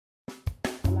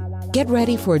Get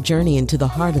ready for a journey into the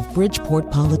heart of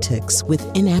Bridgeport politics with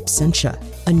In Absentia,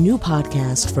 a new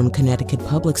podcast from Connecticut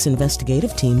Public's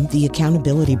investigative team, The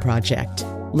Accountability Project.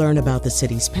 Learn about the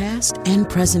city's past and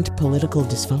present political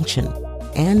dysfunction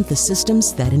and the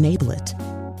systems that enable it.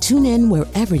 Tune in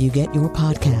wherever you get your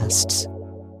podcasts.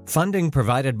 Funding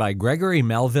provided by Gregory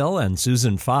Melville and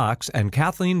Susan Fox and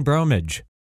Kathleen Bromage.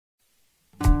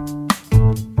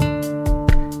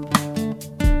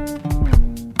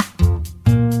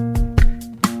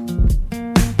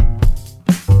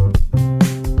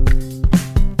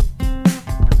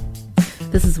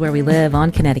 This is Where We Live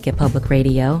on Connecticut Public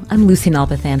Radio. I'm Lucy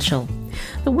Nalpathanchel.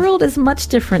 The world is much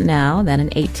different now than in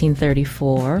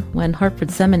 1834, when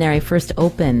Hartford Seminary first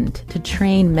opened to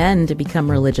train men to become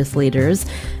religious leaders.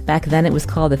 Back then it was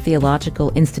called the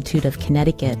Theological Institute of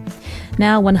Connecticut.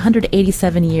 Now,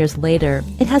 187 years later,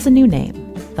 it has a new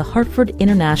name, the Hartford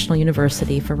International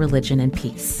University for Religion and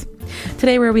Peace.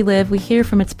 Today, Where We Live, we hear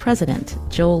from its president,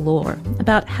 Joel Lohr,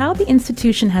 about how the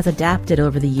institution has adapted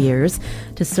over the years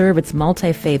to serve its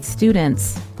multi-faith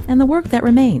students and the work that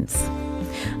remains.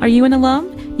 Are you an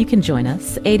alum? You can join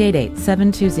us,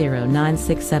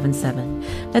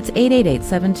 888-720-9677. That's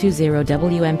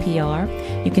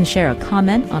 888-720-WNPR. You can share a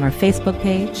comment on our Facebook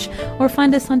page or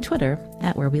find us on Twitter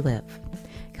at Where We Live.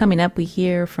 Coming up, we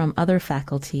hear from other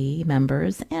faculty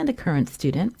members and a current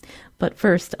student. But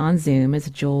first, on Zoom is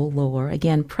Joel Lohr,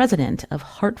 again, president of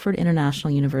Hartford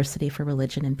International University for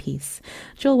Religion and Peace.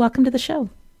 Joel, welcome to the show.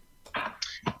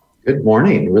 Good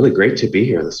morning. Really great to be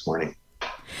here this morning.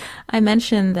 I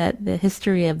mentioned that the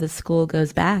history of the school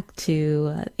goes back to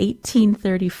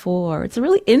 1834. It's a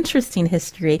really interesting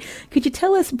history. Could you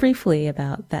tell us briefly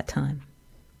about that time?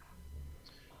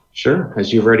 Sure.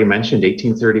 As you've already mentioned,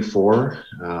 1834,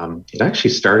 it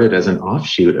actually started as an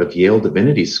offshoot of Yale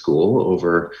Divinity School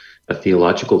over a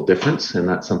theological difference, and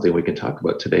that's something we can talk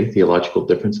about today. Theological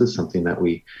differences, something that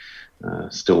we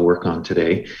still work on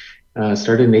today.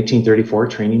 Started in 1834,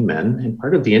 training men, and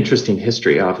part of the interesting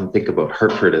history, I often think about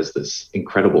Hartford as this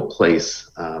incredible place.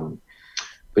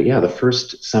 But yeah, the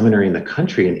first seminary in the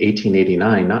country in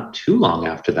 1889, not too long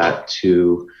after that,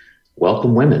 to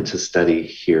welcome women to study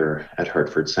here at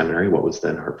Hartford Seminary, what was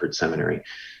then Hartford Seminary.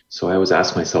 So I always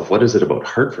ask myself, what is it about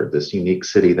Hartford, this unique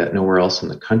city that nowhere else in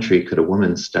the country could a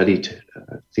woman study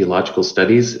theological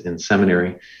studies in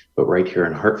seminary, but right here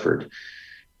in Hartford?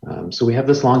 So we have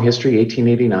this long history,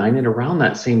 1889, and around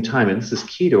that same time, and this is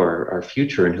key to our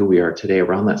future and who we are today,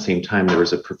 around that same time, there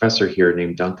was a professor here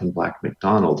named Duncan Black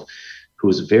MacDonald, who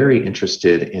was very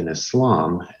interested in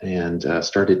Islam and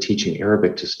started teaching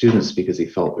Arabic to students because he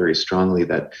felt very strongly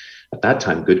that at that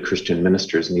time, good Christian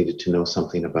ministers needed to know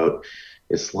something about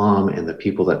Islam and the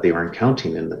people that they were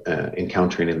encountering in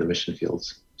the mission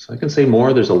fields. So I can say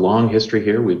more. There's a long history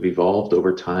here. We've evolved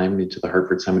over time into the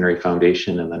Hartford Seminary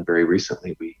Foundation, and then very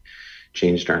recently we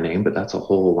changed our name, but that's a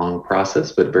whole long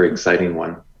process, but a very exciting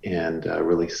one, and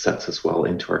really sets us well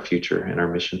into our future and our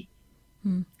mission.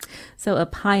 So a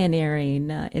pioneering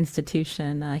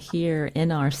institution here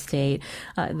in our state.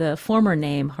 The former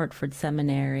name, Hartford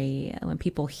Seminary, when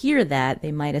people hear that,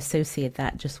 they might associate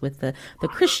that just with the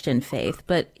Christian faith.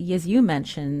 But as you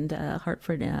mentioned,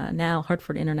 Hartford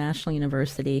International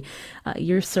University,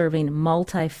 you're serving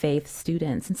multi-faith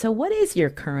students. And so what is your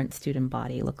current student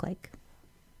body look like?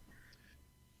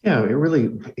 Yeah, a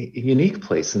really unique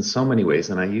place in so many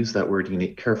ways. And I use that word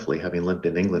unique carefully, having lived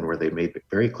in England where they made it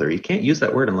very clear. You can't use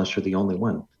that word unless you're the only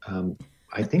one.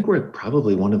 I think we're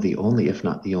probably one of the only, if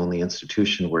not the only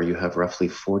institution where you have roughly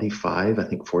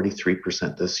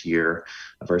 43% this year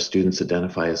of our students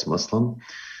identify as Muslim.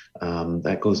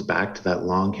 That goes back to that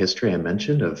long history I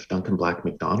mentioned of Duncan Black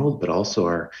MacDonald, but also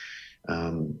our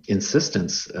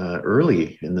insistence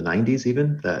early in the 90s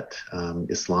even that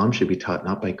Islam should be taught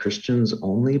not by Christians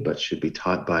only, but should be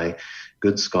taught by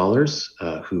good scholars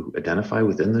who identify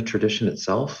within the tradition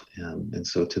itself. And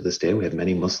so to this day, we have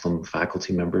many Muslim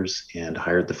faculty members and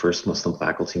hired the first Muslim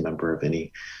faculty member of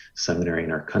any seminary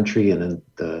in our country. And then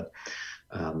the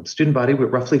student body with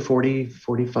roughly 40,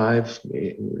 45,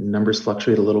 numbers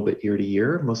fluctuate a little bit year to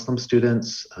year. Muslim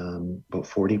students, about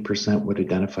 40% would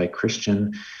identify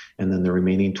Christian, and then the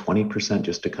remaining 20%,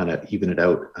 just to kind of even it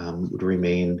out, would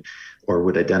remain or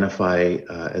would identify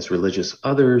as religious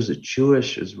others.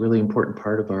 Jewish is a really important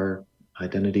part of our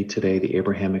identity today, the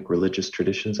Abrahamic religious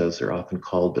traditions, as they're often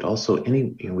called, but also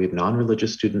we have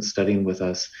non-religious students studying with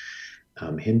us,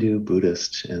 Hindu,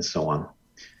 Buddhist, and so on.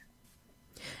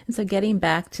 And so getting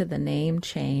back to the name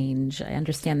change, I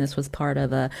understand this was part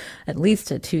of at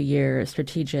least a 2-year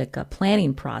strategic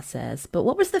planning process, but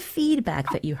what was the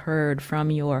feedback that you heard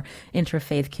from your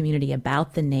interfaith community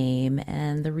about the name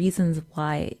and the reasons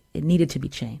why it needed to be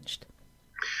changed?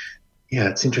 Yeah,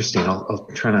 it's interesting. I'll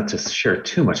try not to share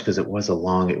too much because it was a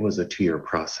 2-year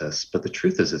process. But the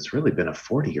truth is, it's really been a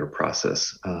 40-year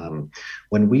process.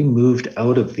 When we moved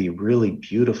out of the really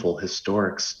beautiful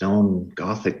historic stone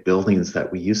Gothic buildings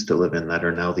that we used to live in that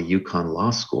are now the Yukon Law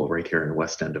School right here in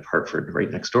West End of Hartford,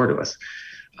 right next door to us,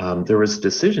 there was a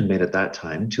decision made at that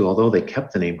time to, although they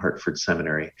kept the name Hartford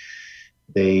Seminary,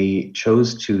 they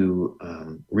chose to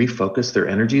refocus their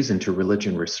energies into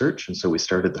religion research. And so we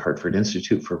started the Hartford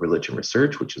Institute for Religion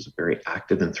Research, which is a very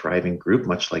active and thriving group,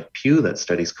 much like Pew, that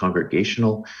studies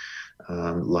congregational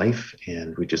life.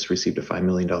 And we just received a $5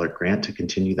 million grant to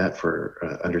continue that for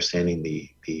understanding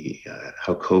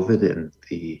how COVID and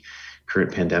the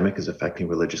current pandemic is affecting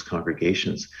religious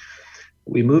congregations.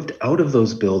 We moved out of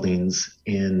those buildings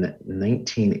in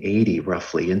 1980,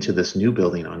 roughly, into this new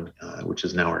building which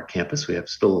is now our campus. We have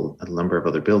still a number of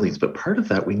other buildings, but part of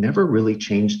that, we never really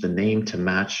changed the name to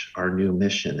match our new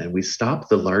mission. And we stopped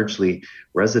the largely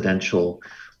residential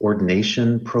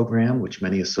ordination program, which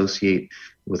many associate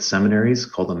with seminaries,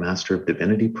 called the Master of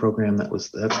Divinity program.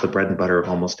 That's the bread and butter of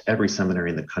almost every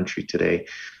seminary in the country today.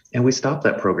 And we stopped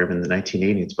that program in the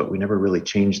 1980s, but we never really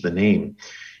changed the name.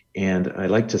 And I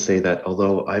like to say that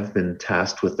although I've been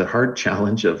tasked with the hard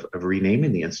challenge of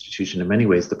renaming the institution, in many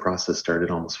ways the process started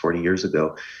almost 40 years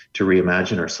ago to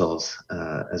reimagine ourselves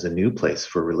as a new place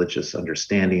for religious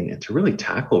understanding and to really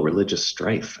tackle religious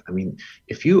strife. I mean,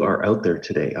 if you are out there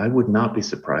today, I would not be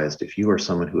surprised if you are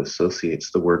someone who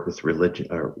associates the word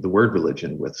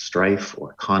religion with strife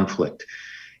or conflict,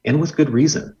 and with good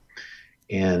reason.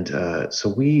 And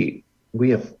so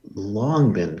we have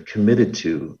long been committed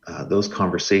to those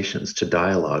conversations, to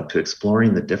dialogue, to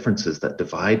exploring the differences that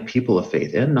divide people of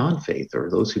faith and non-faith, or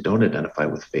those who don't identify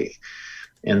with faith.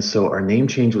 And so our name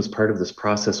change was part of this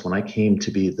process when I came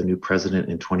to be the new president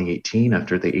in 2018,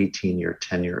 after the 18-year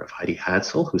tenure of Heidi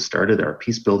Hadsel, who started our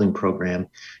peace building program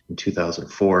in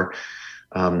 2004.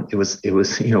 It was,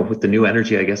 with the new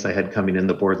energy, I guess I had coming in,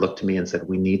 the board looked to me and said,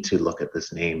 we need to look at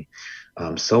this name.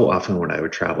 So often when I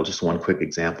would travel, just one quick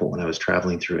example, when I was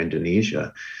traveling through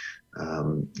Indonesia,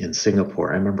 in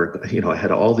Singapore, I remember, I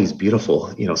had all these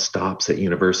beautiful, stops at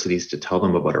universities to tell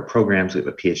them about our programs. We have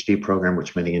a PhD program,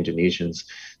 which many Indonesians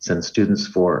send students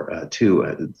for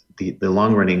too. The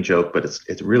long running joke, but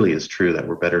it really is true that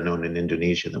we're better known in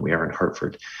Indonesia than we are in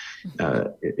Hartford.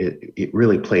 It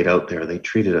really played out there. They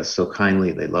treated us so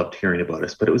kindly. They loved hearing about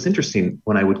us. But it was interesting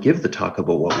when I would give the talk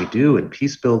about what we do in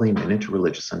peace building and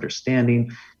interreligious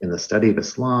understanding, in the study of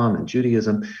Islam and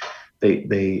Judaism.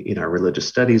 They, in our religious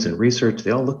studies and research,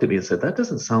 they all looked at me and said, that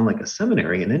doesn't sound like a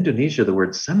seminary. In Indonesia, the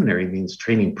word seminary means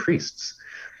training priests.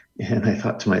 And I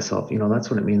thought to myself, that's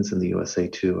what it means in the USA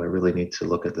too. I really need to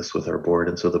look at this with our board.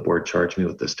 And so the board charged me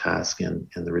with this task. And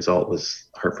the result was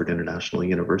Hartford International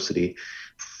University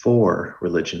for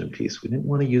Religion and Peace. We didn't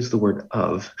want to use the word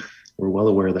of. We're well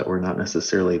aware that we're not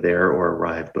necessarily there or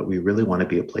arrived, but we really want to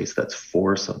be a place that's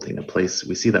for something, a place,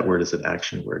 we see that word as an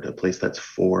action word, a place that's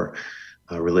for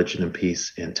religion and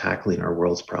peace and tackling our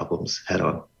world's problems head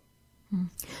on.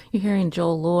 You're hearing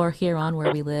Joel Lohr here on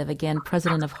Where We Live, again,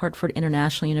 president of Hartford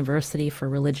International University for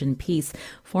Religion and Peace,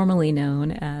 formerly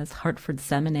known as Hartford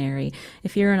Seminary.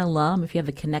 If you're an alum, if you have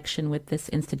a connection with this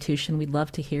institution, we'd love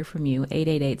to hear from you,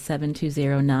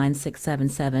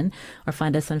 888-720-9677, or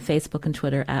find us on Facebook and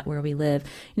Twitter at Where We Live.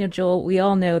 Joel, we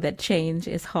all know that change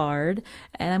is hard,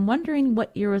 and I'm wondering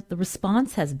what the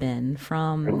response has been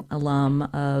from alum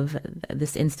of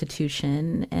this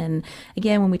institution. And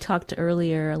again, when we talked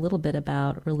earlier a little bit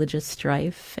about religious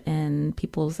strife and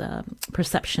people's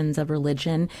perceptions of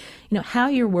religion, how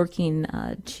you're working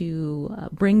to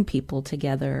bring people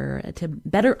together to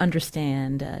better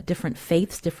understand different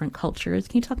faiths, different cultures.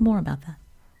 Can you talk more about that?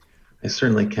 I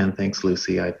certainly can. Thanks,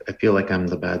 Lucy. I feel like I'm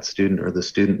the bad student, or the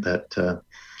student that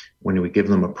when we give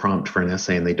them a prompt for an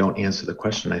essay and they don't answer the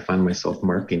question, I find myself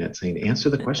marking it saying, answer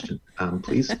the question.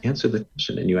 Please answer the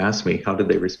question. And you asked me, how did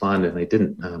they respond? And I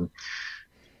didn't.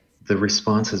 The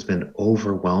response has been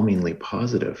overwhelmingly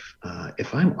positive.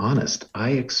 If I'm honest, I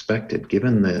expected,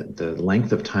 given the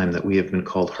length of time that we have been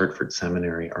called Hartford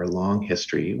Seminary, our long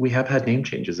history, we have had name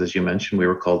changes. As you mentioned, we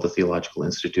were called the Theological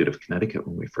Institute of Connecticut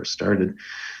when we first started.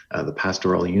 The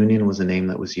Pastoral Union was a name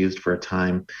that was used for a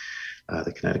time,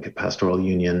 the Connecticut Pastoral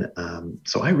Union.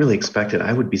 So I really expected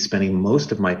I would be spending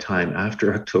most of my time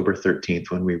after October 13th,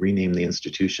 when we renamed the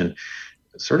institution,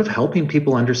 sort of helping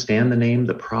people understand the name,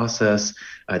 the process,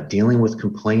 dealing with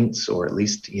complaints, or at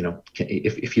least,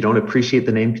 if you don't appreciate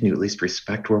the name, can you at least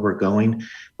respect where we're going?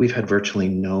 We've had virtually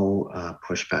no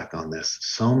pushback on this.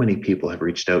 So many people have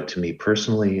reached out to me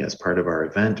personally as part of our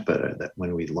event, but that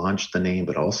when we launched the name,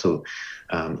 but also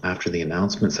after the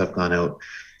announcements have gone out,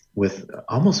 with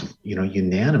almost,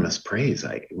 unanimous praise.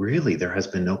 There has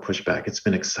been no pushback. It's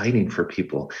been exciting for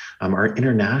people. Our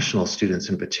international students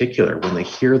in particular, when they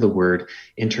hear the word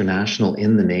international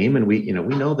in the name, and we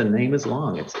know the name is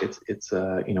long. It's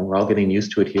we're all getting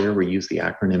used to it here. We use the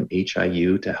acronym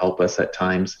HIU to help us at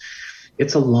times.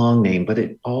 It's a long name, but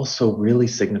it also really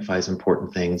signifies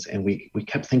important things. And we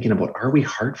kept thinking about, are we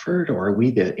Hartford, or are we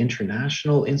the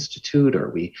International Institute? Or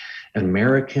are we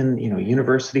American,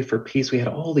 University for Peace? We had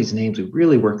all these names. We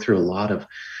really worked through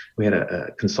we had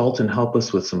a consultant help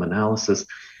us with some analysis.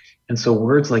 And so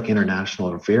words like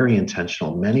international are very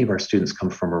intentional. Many of our students come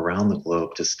from around the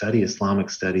globe to study Islamic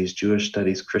studies, Jewish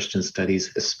studies, Christian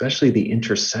studies, especially the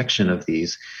intersection of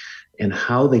these, and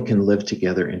how they can live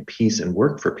together in peace and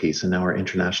work for peace. And now our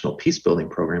International Peace Building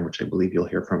Program, which I believe you'll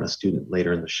hear from a student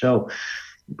later in the show.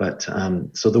 But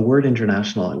so the word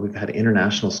international, we've had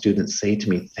international students say to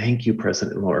me, thank you,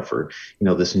 President Laura, for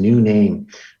this new name.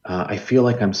 I feel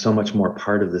like I'm so much more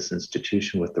part of this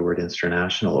institution with the word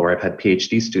international. Or I've had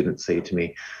PhD students say to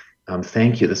me,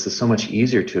 thank you. This is so much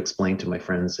easier to explain to my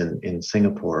friends in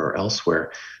Singapore or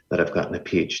elsewhere that I've gotten a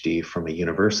PhD from a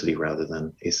university rather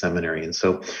than a seminary. And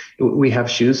so we have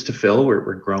shoes to fill.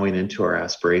 We're growing into our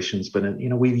aspirations, but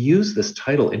we've used this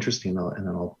title, interesting, and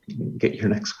then I'll get your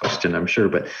next question, I'm sure,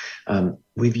 but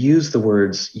we've used the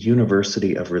words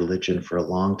University of Religion for a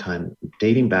long time,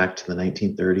 dating back to the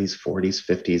 1930s, 40s,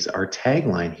 50s. Our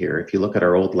tagline here, if you look at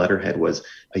our old letterhead, was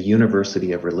a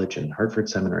University of Religion, Hartford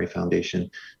Seminary Foundation,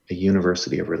 a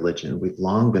University of Religion. We've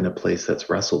long been a place that's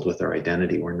wrestled with our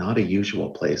identity. We're not a usual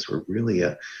place. We're really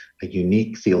a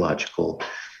unique theological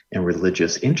and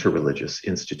interreligious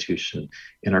institution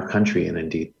in our country, and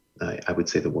indeed, I would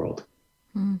say the world.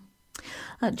 Mm.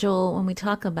 Joel, when we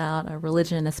talk about a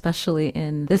religion, especially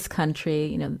in this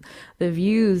country, the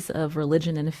views of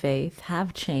religion and faith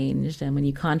have changed. And when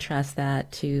you contrast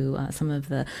that to some of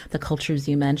the cultures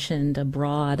you mentioned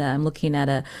abroad, I'm looking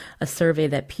at a survey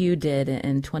that Pew did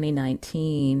in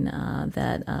 2019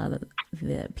 that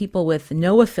the people with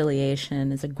no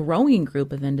affiliation is a growing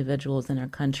group of individuals in our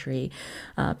country.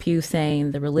 Pew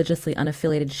saying the religiously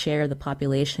unaffiliated share of the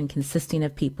population consisting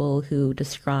of people who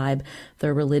describe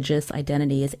their religious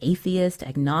identity as atheist,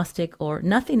 agnostic, or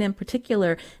nothing in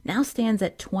particular now stands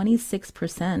at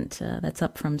 26%. That's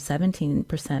up from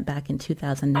 17% back in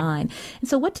 2009. And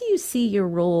so what do you see your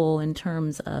role in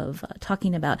terms of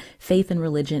talking about faith and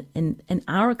religion in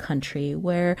our country,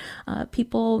 where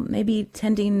people may be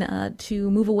tending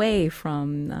to move away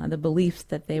from the beliefs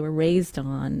that they were raised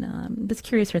on? I'm just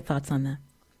curious your thoughts on that.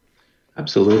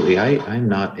 Absolutely. I'm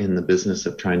not in the business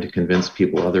of trying to convince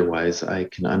people otherwise. I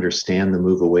can understand the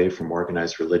move away from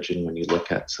organized religion when you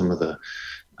look at some of the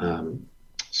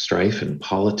strife and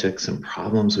politics and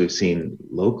problems we've seen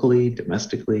locally,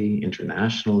 domestically,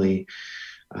 internationally.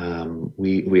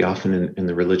 We often in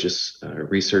the religious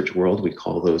research world, we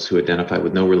call those who identify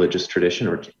with no religious tradition,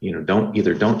 or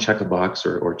don't check a box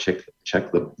or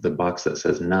check the box that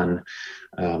says none,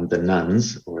 the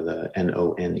nuns, or the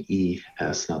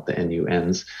NONES, not the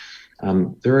NUNs.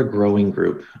 They're a growing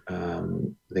group.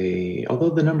 Although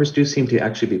the numbers do seem to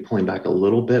actually be pulling back a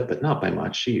little bit, but not by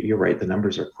much. You're right, the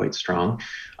numbers are quite strong.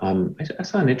 I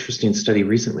saw an interesting study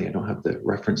recently. I don't have the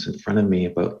reference in front of me,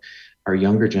 about our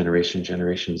younger generation,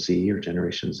 Generation Z or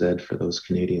Generation Z for those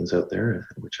Canadians out there,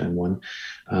 which I'm one,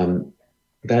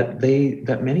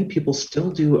 that many people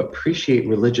still do appreciate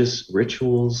religious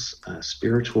rituals,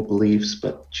 spiritual beliefs,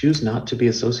 but choose not to be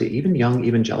associated. Even young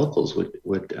evangelicals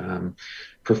would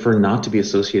prefer not to be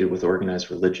associated with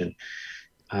organized religion.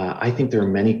 I think there are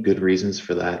many good reasons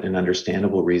for that, and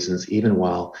understandable reasons, even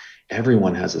while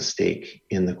everyone has a stake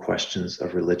in the questions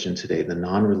of religion today, the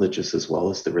non-religious as well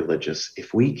as the religious.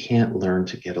 If we can't learn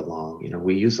to get along,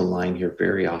 we use a line here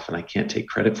very often. I can't take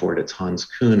credit for it. It's Hans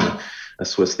Kuhn, a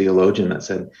Swiss theologian, that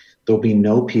said, there'll be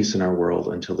no peace in our world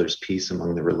until there's peace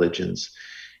among the religions.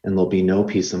 And there'll be no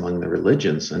peace among the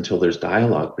religions until there's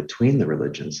dialogue between the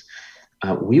religions.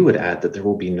 We would add that there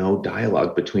will be no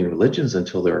dialogue between religions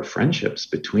until there are friendships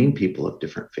between people of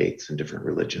different faiths and different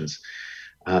religions.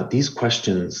 These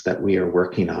questions that we are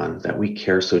working on, that we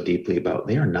care so deeply about,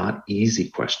 they are not easy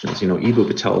questions. Eboo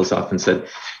Patel has often said,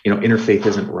 interfaith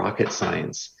isn't rocket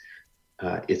science.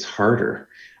 It's harder.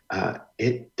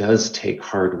 it does take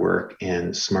hard work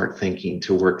and smart thinking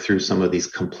to work through some of these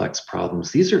complex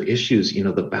problems. These are issues,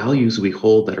 the values we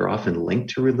hold that are often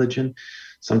linked to religion.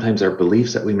 Sometimes our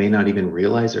beliefs that we may not even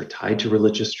realize are tied to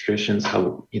religious traditions,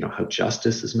 how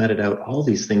justice is meted out. All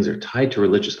these things are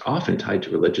often tied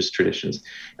to religious traditions.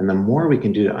 And the more we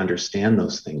can do to understand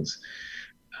those things,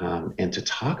 and to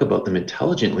talk about them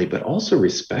intelligently, but also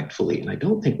respectfully. And I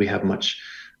don't think we have much,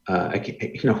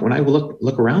 when I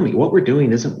look around me, what we're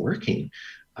doing isn't working.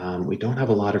 We don't have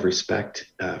a lot of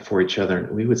respect for each other.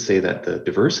 And we would say that the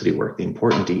diversity work, the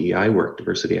important DEI work,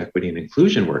 diversity, equity, and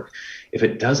inclusion work, if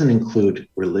it doesn't include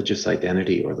religious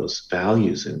identity or those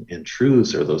values and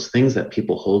truths or those things that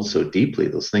people hold so deeply,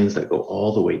 those things that go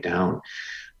all the way down,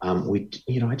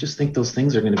 I just think those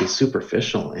things are going to be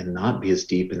superficial and not be as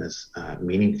deep and as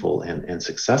meaningful and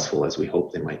successful as we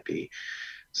hope they might be.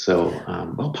 So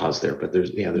I'll pause there, but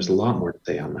there's a lot more to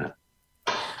say on that.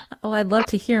 Oh, I'd love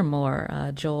to hear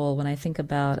more, Joel. When I think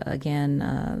about, again,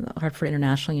 Hartford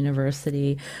International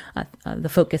University, the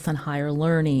focus on higher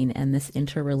learning and this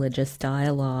interreligious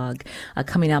dialogue.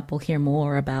 Coming up, we'll hear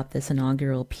more about this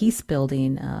inaugural peace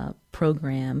building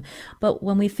program. But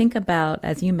when we think about,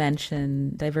 as you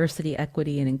mentioned, diversity,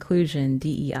 equity, and inclusion,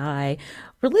 DEI,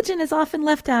 religion is often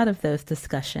left out of those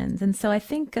discussions. And so I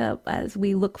think as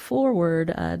we look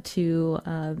forward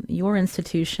to your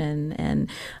institution and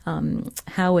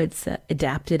how it's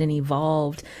adapted and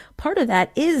evolved, part of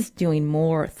that is doing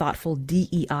more thoughtful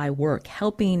DEI work,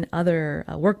 helping other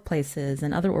workplaces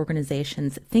and other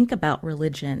organizations think about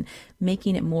religion,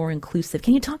 making it more inclusive.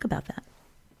 Can you talk about that?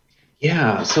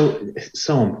 Yeah,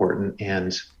 so important.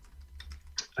 And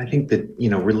I think that,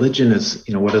 religion is,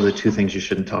 what are the two things you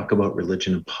shouldn't talk about?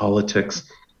 Religion and politics.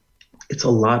 It's a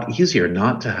lot easier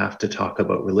not to have to talk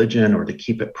about religion or to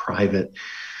keep it private.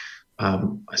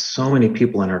 So many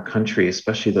people in our country,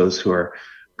 especially those who are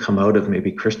come out of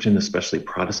maybe Christian, especially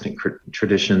Protestant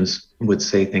traditions, would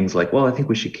say things like, well, I think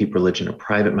we should keep religion a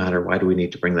private matter. Why do we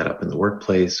need to bring that up in the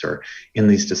workplace or in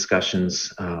these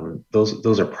discussions?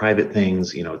 Those are private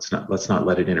things. Let's not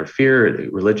let it interfere.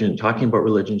 Talking about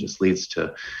religion just leads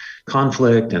to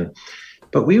conflict.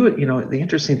 But we would, the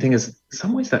interesting thing is, in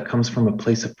some ways that comes from a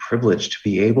place of privilege to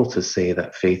be able to say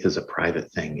that faith is a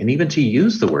private thing, and even to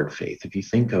use the word faith. If you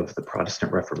think of the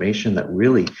Protestant Reformation, that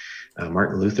really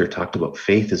Martin Luther talked about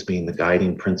faith as being the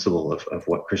guiding principle of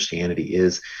what Christianity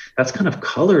is. That's kind of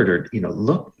colored or,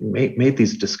 made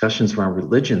these discussions around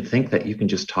religion think that you can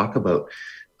just talk about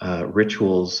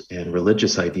rituals and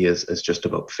religious ideas as just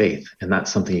about faith. And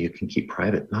that's something you can keep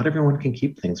private. Not everyone can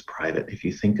keep things private. If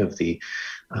you think of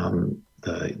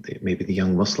maybe the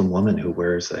young Muslim woman who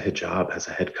wears a hijab, has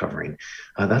a head covering,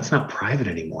 that's not private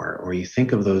anymore. Or you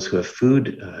think of those who have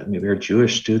food, maybe are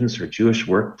Jewish students or Jewish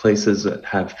workplaces that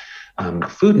have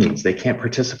food needs. They can't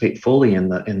participate fully in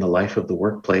the life of the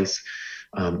workplace.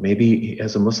 Maybe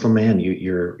as a Muslim man,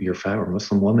 you're or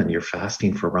Muslim woman, you're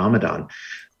fasting for Ramadan.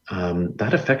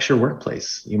 That affects your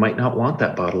workplace. You might not want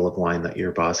that bottle of wine that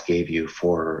your boss gave you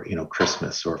for,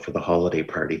 Christmas or for the holiday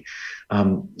party.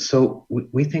 So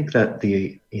we think that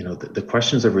the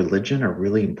questions of religion are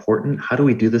really important. How do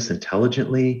we do this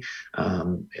intelligently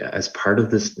as part of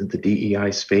the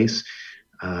DEI space?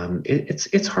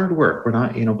 It's hard work. We're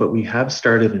not, but we have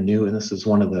started and this is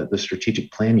one of the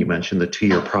strategic plan you mentioned, the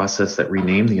 2-year process that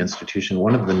renamed the institution.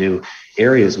 One of the new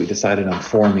areas we decided on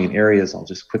 4 main areas. I'll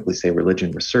just quickly say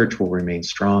religion research will remain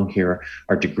strong here.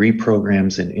 Our degree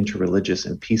programs in interreligious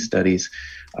and peace studies,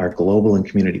 our global and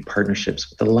community partnerships.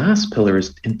 But the last pillar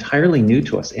is entirely new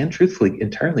to us and truthfully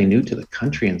entirely new to the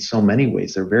country in so many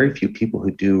ways. There are very few people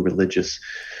who do religious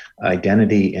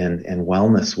identity and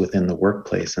wellness within the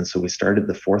workplace. And so we started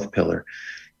the 4th pillar,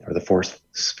 or the 4th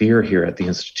sphere here at the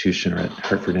institution or at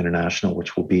Hartford International,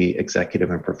 which will be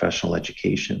executive and professional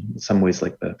education. In some ways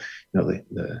like the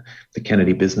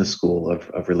Kennedy Business School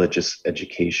of religious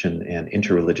education and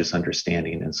interreligious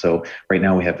understanding. And so right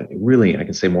now we have really, I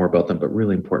can say more about them, but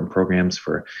really important programs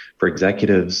for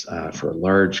executives, for a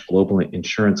large global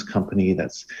insurance company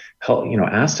that's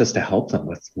asked us to help them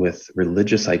with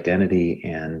religious identity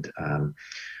and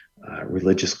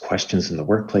religious questions in the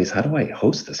workplace. How do I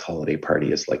host this holiday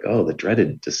party? It's like, the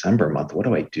dreaded December month. What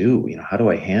do I do? How do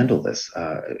I handle this?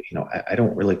 I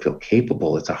don't really feel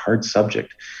capable. It's a hard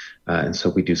subject. And so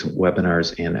we do some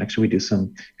webinars and actually we do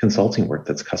some consulting work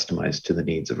that's customized to the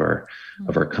needs of our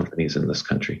companies in this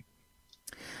country.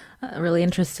 Really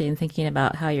interesting thinking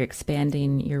about how you're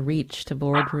expanding your reach to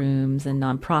boardrooms and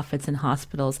nonprofits and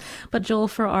hospitals. But Joel,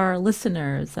 for our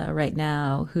listeners right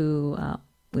now who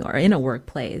are in a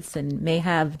workplace and may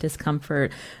have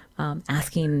discomfort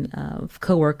asking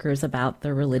coworkers about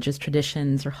their religious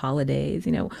traditions or holidays.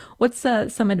 What's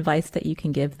some advice that you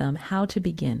can give them? How to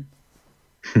begin?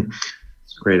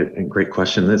 It's great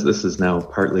question. This is now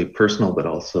partly personal, but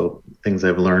also things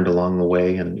I've learned along the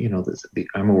way. And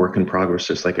I'm a work in progress,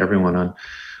 just like everyone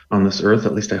on this earth.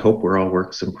 At least I hope we're all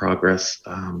works in progress.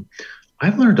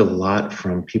 I've learned a lot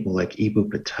from people like Eboo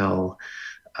Patel,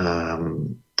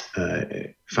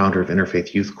 founder of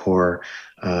Interfaith Youth Corps,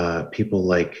 people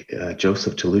like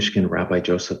Joseph Telushkin, Rabbi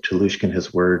Joseph Telushkin,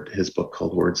 his book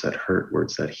called Words That Hurt,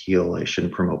 Words That Heal. I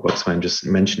shouldn't promote books, but I'm just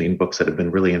mentioning books that have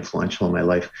been really influential in my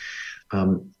life.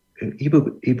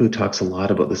 Eboo talks a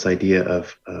lot about this idea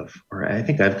of, or I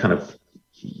think I've kind of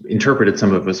interpreted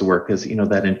some of his work as,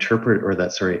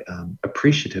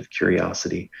 appreciative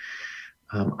curiosity.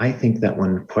 I think that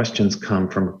when questions come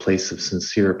from a place of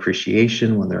sincere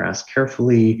appreciation, when they're asked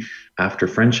carefully, after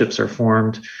friendships are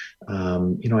formed, I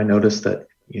noticed that,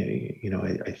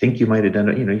 I think you might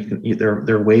identify, there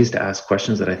are ways to ask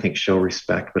questions that I think show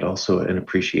respect, but also an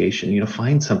appreciation.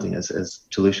 Find something, as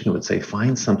Telushkin would say,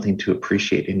 find something to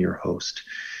appreciate in your host.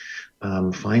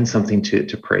 Find something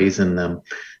to praise in them.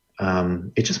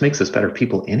 It just makes us better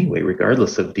people anyway,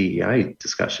 regardless of DEI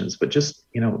discussions. But just,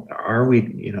 are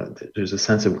we, there's a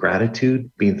sense of gratitude,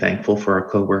 being thankful for our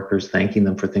coworkers, thanking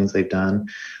them for things they've done.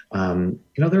 There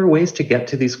are ways to get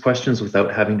to these questions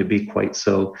without having to be quite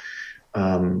so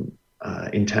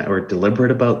intent or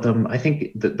deliberate about them. I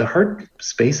think the hard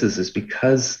spaces is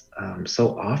because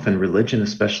so often religion,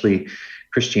 especially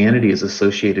Christianity, is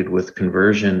associated with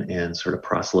conversion and sort of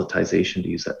proselytization, to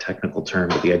use that technical term,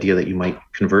 but the idea that you might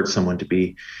convert someone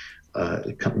to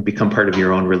become part of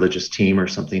your own religious team or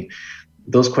something.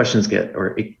 Those questions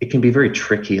it can be very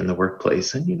tricky in the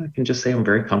workplace. And, I can just say I'm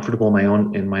very comfortable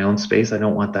in my own space. I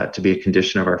don't want that to be a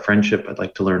condition of our friendship. I'd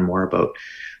like to learn more about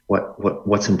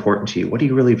what's important to you. What do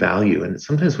you really value? And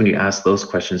sometimes when you ask those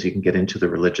questions, you can get into the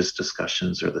religious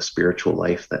discussions or the spiritual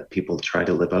life that people try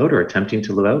to live out or attempting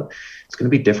to live out. It's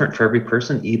going to be different for every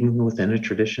person, even within a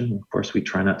tradition. Of course, we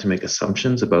try not to make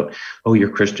assumptions about, oh, you're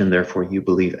Christian, therefore you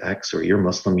believe X, or you're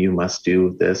Muslim, you must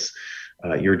do this.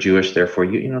 You're Jewish, therefore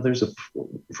there's a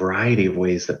variety of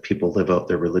ways that people live out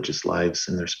their religious lives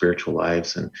and their spiritual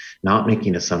lives, and not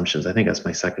making assumptions. I think that's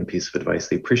my second piece of advice.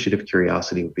 The appreciative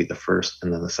curiosity would be the first.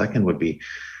 And then the second would be,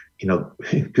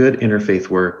 good interfaith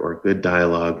work or good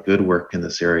dialogue, good work in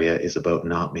this area is about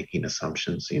not making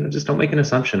assumptions. Just don't make an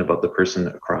assumption about the person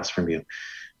across from you.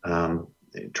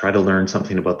 Try to learn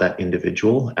something about that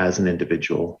individual as an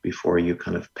individual before you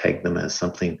kind of peg them as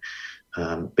something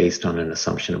based on an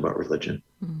assumption about religion.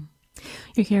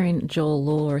 You're hearing Joel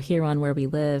Lohr here on Where We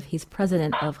Live. He's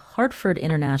president of Hartford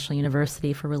International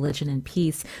University for Religion and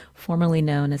Peace, formerly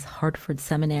known as Hartford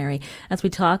Seminary, as we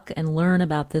talk and learn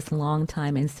about this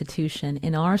longtime institution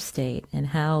in our state and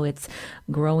how it's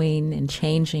growing and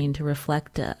changing to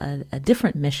reflect a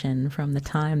different mission from the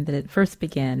time that it first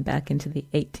began back into the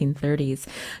 1830s.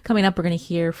 Coming up, we're going to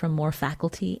hear from more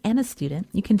faculty and a student.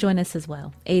 You can join us as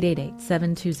well,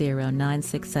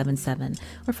 888-720-9677,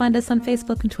 or find us on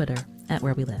Facebook and Twitter at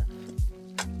Where We Live.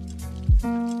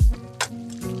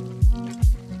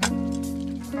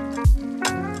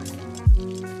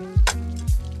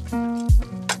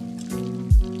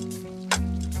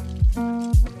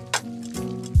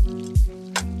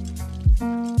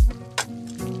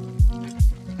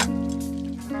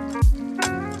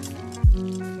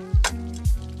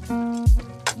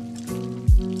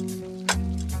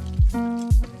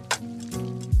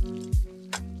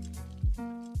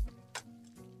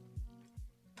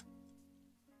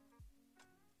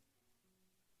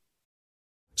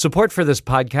 Support for this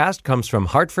podcast comes from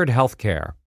Hartford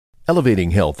Healthcare. Elevating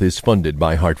Health is funded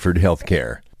by Hartford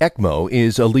Healthcare. ECMO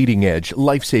is a leading-edge,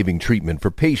 life-saving treatment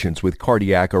for patients with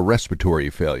cardiac or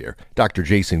respiratory failure. Dr.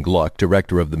 Jason Gluck,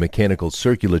 director of the Mechanical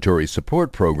Circulatory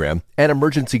Support Program and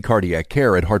Emergency Cardiac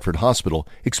Care at Hartford Hospital,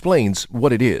 explains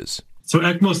what it is. So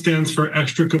ECMO stands for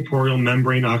extracorporeal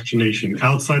membrane oxygenation,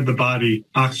 outside the body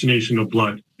oxygenation of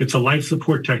blood. It's a life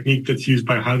support technique that's used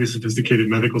by highly sophisticated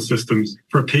medical systems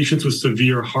for patients with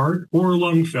severe heart or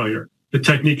lung failure. The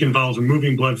technique involves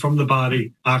removing blood from the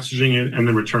body, oxygenating it, and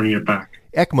then returning it back.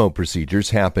 ECMO procedures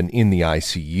happen in the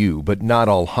ICU, but not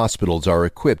all hospitals are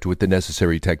equipped with the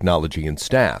necessary technology and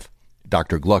staff.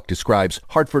 Dr. Gluck describes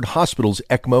Hartford Hospital's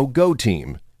ECMO Go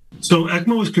team. So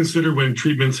ECMO is considered when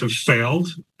treatments have failed.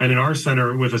 And in our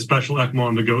center, with a special ECMO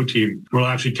on the Go team, we'll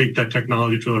actually take that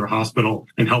technology to their hospital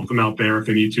and help them out there if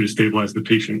they need to stabilize the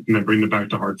patient and then bring them back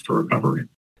to Hartford for recovery.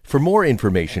 For more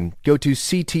information, go to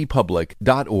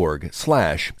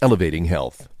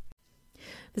ctpublic.org/elevatinghealth.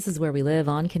 This is Where We Live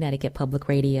on Connecticut Public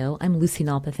Radio. I'm Lucy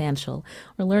Nalpathanchel.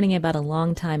 We're learning about a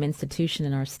longtime institution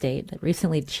in our state that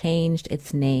recently changed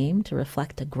its name to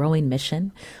reflect a growing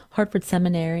mission. Hartford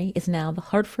Seminary is now the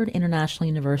Hartford International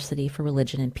University for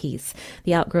Religion and Peace,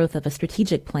 the outgrowth of a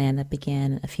strategic plan that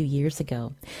began a few years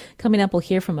ago. Coming up, we'll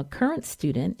hear from a current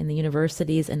student in the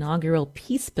university's inaugural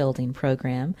Peace Building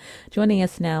program. Joining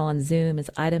us now on Zoom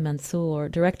is Ida Mansour,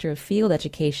 Director of Field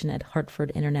Education at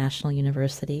Hartford International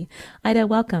University. Ida,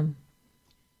 welcome.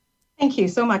 Thank you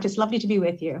so much. It's lovely to be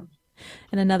with you.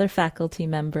 And another faculty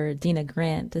member, Dina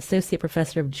Grant, Associate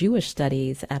Professor of Jewish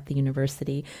Studies at the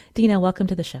university. Dina, welcome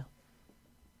to the show.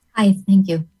 Hi, thank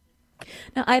you.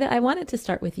 Now, Ida, I wanted to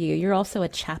start with you. You're also a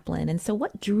chaplain. And so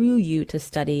what drew you to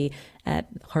study at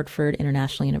Hartford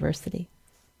International University?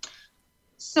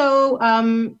 So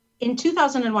in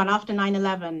 2001, after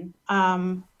 9/11,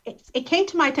 it came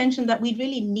to my attention that we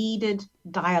really needed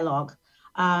dialogue.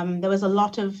 There was a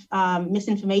lot of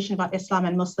misinformation about Islam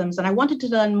and Muslims, and I wanted to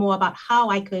learn more about how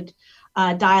I could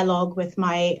dialogue with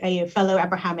my fellow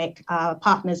Abrahamic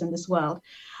partners in this world.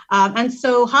 And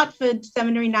so Hartford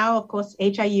Seminary, now of course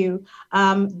HIU,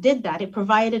 did that. It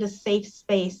provided a safe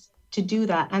space to do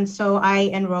that. And so I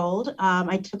enrolled.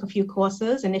 I took a few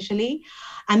courses initially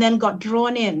and then got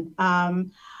drawn in.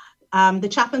 The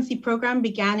chaplaincy program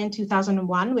began in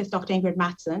 2001 with Dr. Ingrid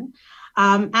Mattson.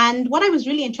 And what I was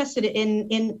really interested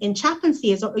in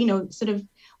chaplaincy is, sort of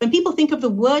when people think of the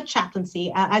word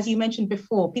chaplaincy, as you mentioned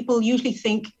before, people usually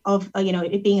think of,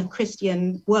 it being a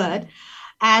Christian word.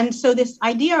 And so this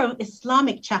idea of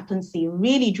Islamic chaplaincy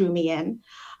really drew me in.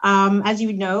 As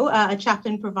you know, a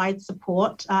chaplain provides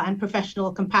support and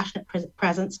professional, compassionate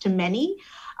presence to many,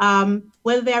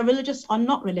 whether they are religious or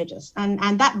not religious.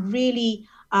 And that really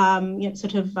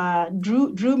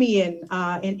drew me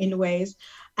in ways.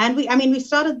 And we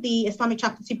started the Islamic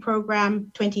chaplaincy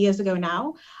program 20 years ago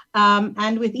now.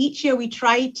 And with each year, we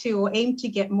try to or aim to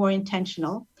get more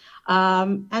intentional.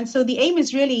 And so the aim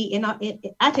is really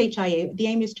at HIU, the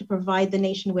aim is to provide the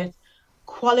nation with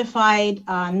qualified,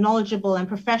 knowledgeable and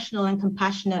professional and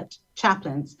compassionate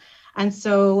chaplains. And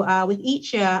so with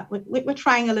each year, we're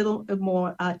trying a little bit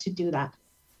more to do that.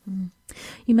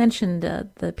 You mentioned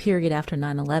the period after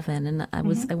 9/11, and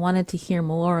I wanted to hear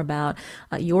more about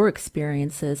your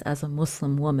experiences as a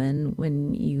Muslim woman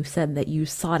when you said that you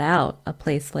sought out a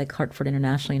place like Hartford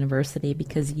International University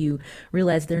because you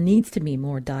realized there needs to be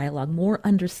more dialogue, more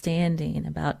understanding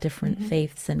about different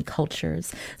faiths and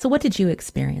cultures. So what did you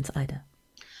experience, Ida?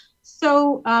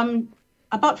 So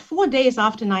about 4 days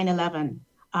after 9/11,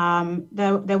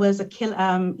 there was a kill.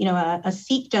 A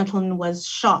Sikh gentleman was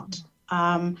shot.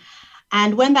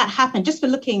 And when that happened, just for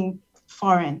looking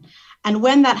foreign, and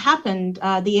when that happened,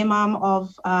 the Imam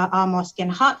of our mosque in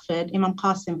Hartford, Imam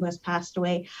Qasim, who has passed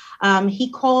away, he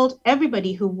called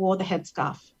everybody who wore the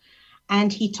headscarf.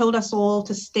 And he told us all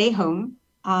to stay home,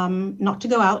 not to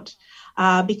go out,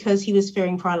 because he was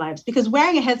fearing for our lives. Because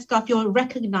wearing a headscarf, you're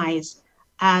recognized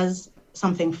as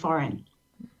something foreign.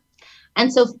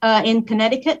 And so in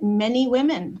Connecticut, many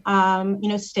women,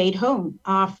 stayed home.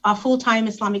 Our full-time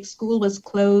Islamic school was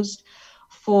closed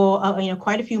for,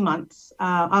 quite a few months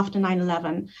after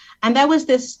 9/11. And there was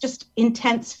this just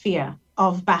intense fear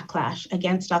of backlash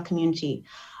against our community.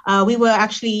 We were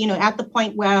actually, at the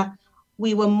point where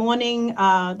we were mourning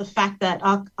the fact that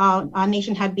our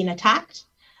nation had been attacked,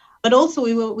 but also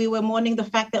we were mourning the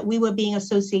fact that we were being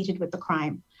associated with the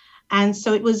crime. And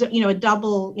so it was, a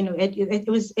double,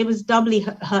 it was doubly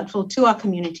hurtful to our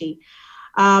community.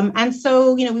 And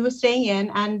so, we were staying in,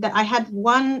 and I had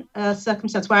one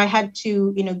circumstance where I had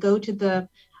to, go to the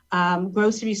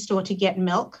grocery store to get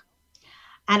milk.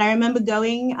 And I remember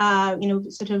going, and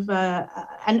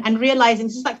realizing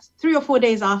this is like 3 or 4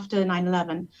 days after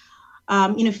 9/11,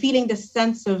 feeling this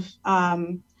sense of,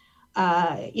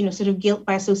 guilt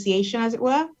by association, as it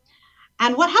were.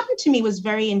 And what happened to me was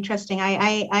very interesting.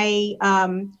 I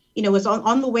was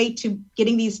on the way to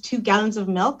getting these 2 gallons of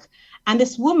milk, and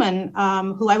this woman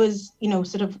who I was,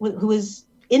 who was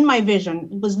in my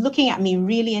vision, was looking at me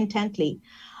really intently,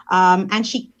 and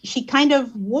she kind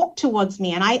of walked towards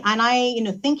me, and I,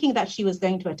 thinking that she was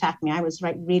going to attack me. I was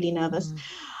really nervous,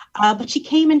 but she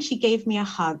came and she gave me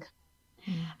a hug,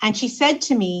 and she said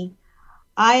to me,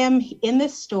 "I am in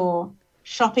this store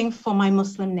shopping for my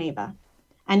Muslim neighbor.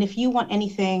 And if you want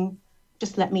anything,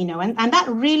 just let me know." And that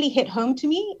really hit home to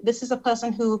me. This is a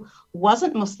person who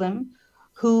wasn't Muslim,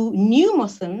 who knew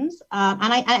Muslims,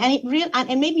 and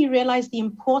it made me realize the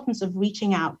importance of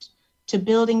reaching out to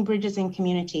building bridges in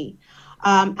community.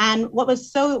 And what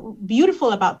was so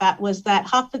beautiful about that was that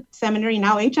Hartford Seminary,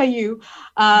 now HIU,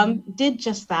 did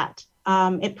just that.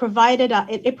 it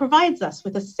provides us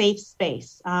with a safe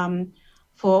space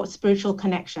for spiritual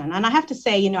connection. And I have to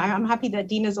say, I'm happy that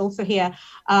Dina's also here.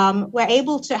 We're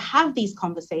able to have these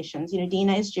conversations.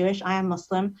 Dina is Jewish, I am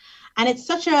Muslim, and it's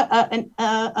such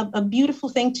a beautiful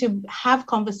thing to have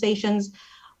conversations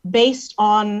based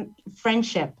on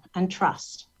friendship and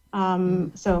trust.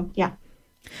 Yeah.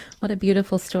 What a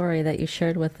beautiful story that you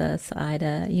shared with us,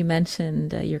 Ida. You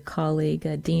mentioned your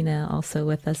colleague, Dina, also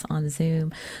with us on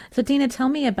Zoom. So, Dina, tell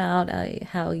me about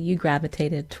how you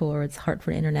gravitated towards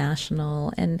Hartford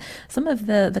International and some of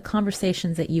the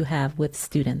conversations that you have with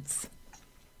students.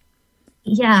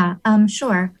 Yeah,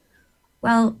 sure.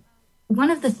 Well,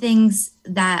 one of the things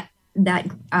that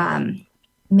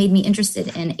made me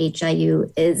interested in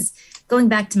HIU is going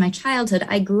back to my childhood.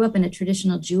 I grew up in a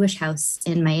traditional Jewish house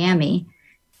in Miami.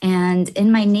 And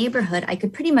in my neighborhood, I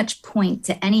could pretty much point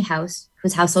to any house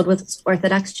whose household was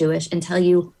Orthodox Jewish and tell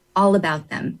you all about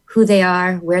them, who they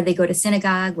are, where they go to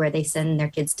synagogue, where they send their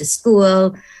kids to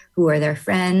school, who are their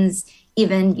friends,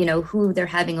 even, who they're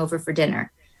having over for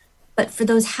dinner. But for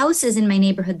those houses in my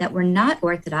neighborhood that were not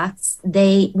Orthodox,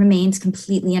 they remained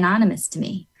completely anonymous to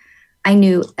me. I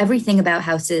knew everything about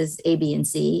houses A, B, and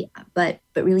C, but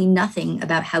really nothing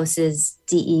about houses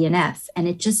D, E, and F. And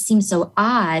it just seemed so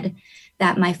odd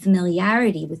that my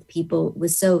familiarity with people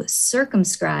was so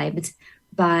circumscribed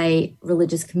by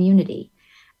religious community.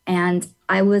 And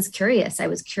I was curious. I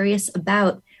was curious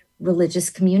about religious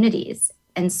communities.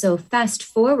 And so fast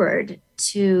forward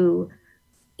to,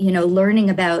 learning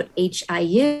about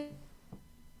HIU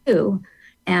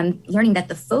and learning that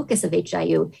the focus of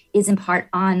HIU is in part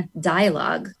on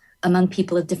dialogue among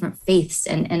people of different faiths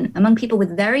and among people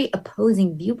with very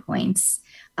opposing viewpoints,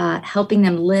 helping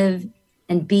them live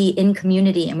and be in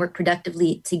community and work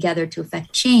productively together to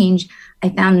affect change. I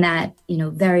found that,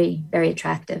 very, very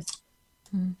attractive.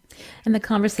 And the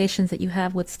conversations that you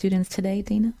have with students today,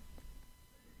 Dina?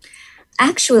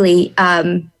 Actually,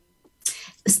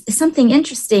 something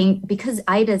interesting, because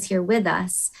Ida's here with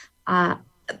us,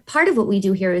 part of what we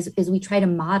do here is we try to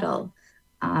model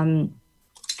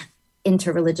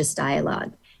interreligious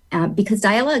dialogue. Because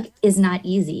dialogue is not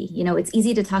easy. It's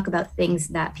easy to talk about things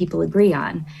that people agree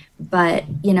on, but,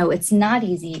 it's not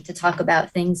easy to talk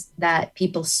about things that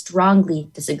people strongly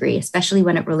disagree, especially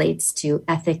when it relates to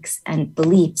ethics and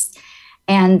beliefs.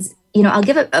 And, I'll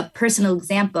give a personal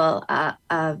example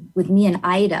with me and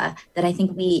Ida that I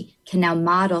think we can now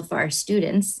model for our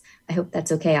students. I hope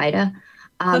that's okay, Ida.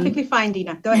 Perfectly fine,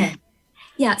 Dina. Go ahead.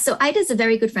 Yeah, so Ida's a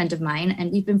very good friend of mine,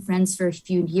 and we've been friends for a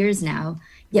few years now,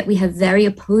 yet we have very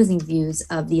opposing views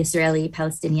of the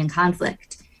Israeli-Palestinian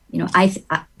conflict. I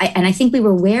think we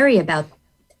were wary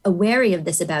of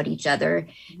this about each other.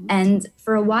 And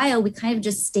for a while, we kind of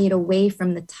just stayed away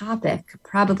from the topic,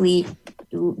 probably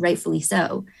rightfully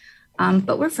so.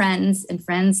 But we're friends, and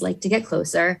friends like to get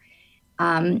closer.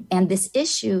 And this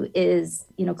issue is,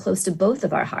 close to both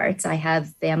of our hearts. I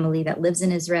have family that lives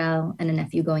in Israel and a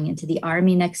nephew going into the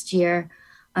army next year.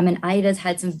 And Ida's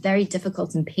had some very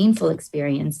difficult and painful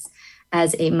experience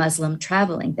as a Muslim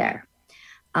traveling there.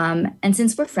 And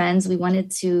since we're friends, we wanted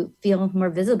to feel more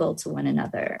visible to one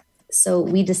another. So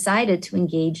we decided to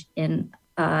engage in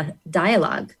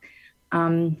dialogue.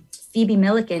 Phoebe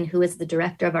Milliken, who is the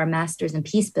director of our Masters in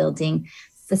Peace Building,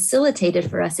 facilitated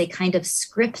for us a kind of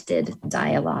scripted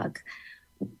dialogue.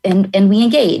 And we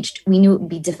engaged. We knew it would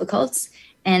be difficult.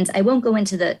 And I won't go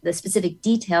into the specific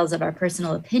details of our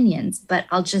personal opinions, but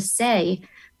I'll just say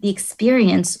the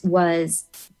experience was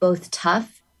both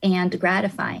tough and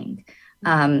gratifying.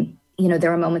 There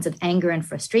were moments of anger and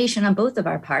frustration on both of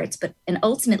our parts, and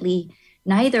ultimately,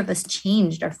 neither of us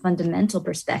changed our fundamental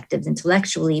perspectives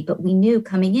intellectually, but we knew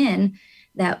coming in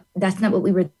that that's not what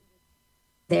we were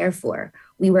there for.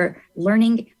 We were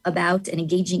learning about and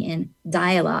engaging in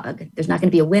dialogue. There's not going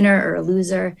to be a winner or a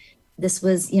loser. This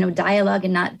was, dialogue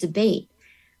and not debate.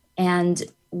 And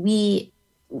we,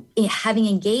 having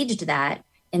engaged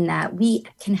in that, we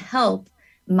can help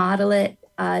model it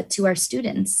to our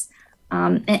students.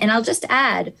 And I'll just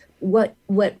add what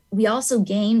we also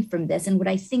gain from this, and what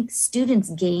I think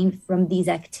students gain from these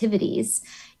activities,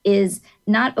 is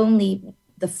not only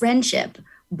the friendship,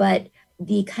 but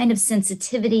the kind of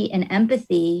sensitivity and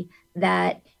empathy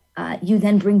that you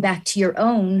then bring back to your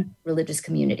own religious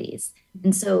communities.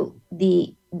 And so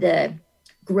the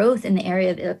growth in the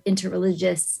area of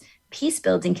interreligious peace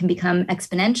building can become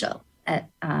exponential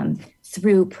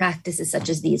through practices such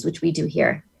as these, which we do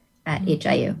here at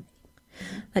HIU.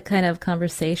 That kind of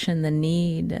conversation, the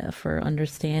need for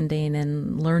understanding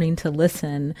and learning to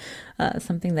listen,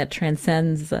 something that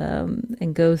transcends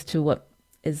and goes to what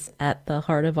is at the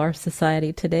heart of our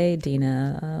society today,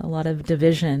 Dina. A lot of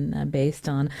division based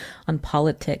on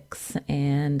politics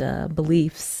and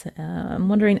beliefs. I'm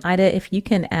wondering, Ida, if you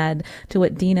can add to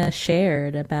what Dina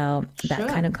shared about that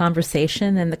kind of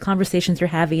conversation and the conversations you're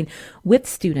having with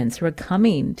students who are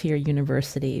coming to your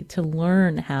university to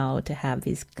learn how to have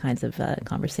these kinds of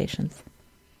conversations.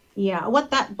 Yeah, what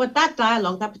that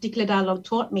particular dialogue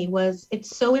taught me was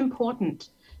it's so important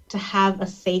to have a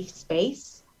safe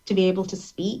space to be able to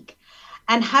speak,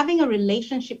 and having a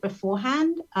relationship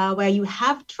beforehand where you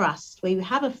have trust, where you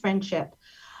have a friendship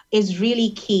is really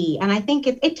key. And I think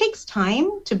it takes time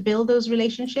to build those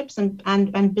relationships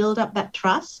and build up that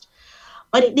trust,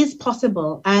 but it is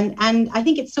possible. And I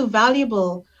think it's so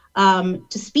valuable to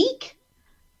speak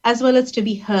as well as to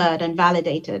be heard and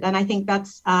validated. And I think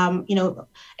that's, I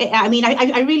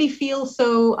really feel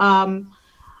so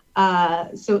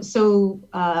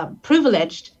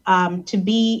privileged to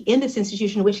be in this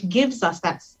institution, which gives us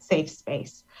that safe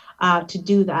space to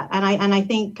do that. And I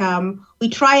think we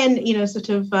try and,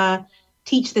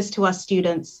 teach this to our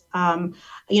students. Fatma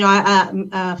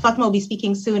will be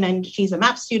speaking soon, and she's a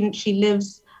MAP student. She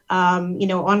lives,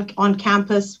 on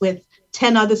campus with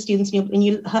 10 other students, and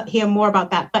you hear more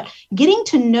about that. But getting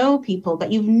to know people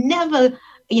that you've never,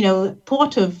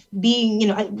 thought of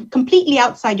being, completely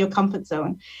outside your comfort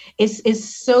zone is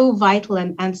so vital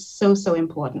and so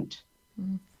important.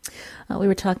 We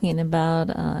were talking about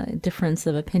difference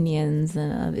of opinions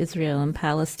of Israel and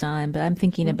Palestine, but I'm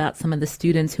thinking about some of the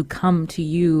students who come to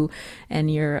you and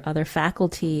your other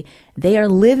faculty. They are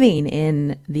living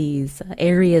in these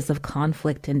areas of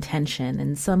conflict and tension.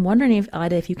 And so I'm wondering, if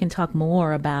Ida, if you can talk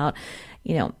more about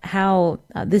how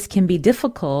this can be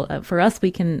difficult. For us,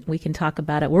 we can talk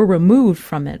about it. We're removed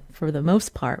from it for the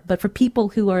most part. But for people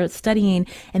who are studying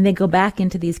and they go back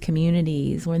into these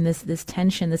communities when this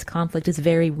tension, this conflict is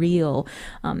very real,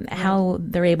 how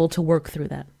they're able to work through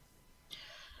that.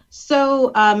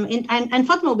 So, and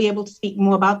Fatma will be able to speak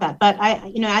more about that. But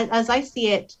as I see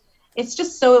it, it's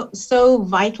just so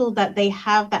vital that they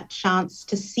have that chance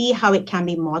to see how it can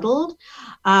be modeled.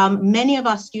 Many of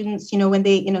our students, when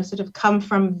they, sort of come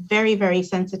from very, very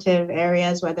sensitive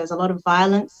areas where there's a lot of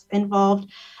violence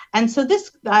involved. And so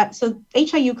so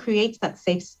HIU creates that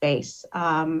safe space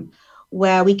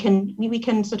where we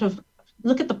can sort of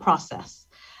look at the process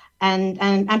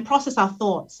and process our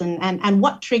thoughts and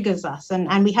what triggers us.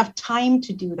 And we have time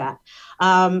to do that.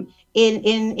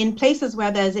 In places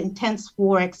where there's intense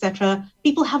war, etc.,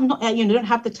 people have not, don't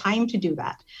have the time to do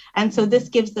that. And so this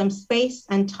gives them space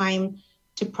and time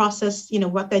to process,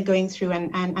 what they're going through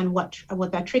and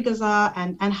what their triggers are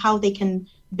and how they can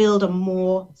build a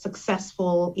more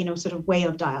successful, sort of way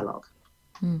of dialogue.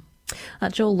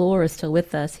 Joel Lohr is still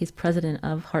with us. He's president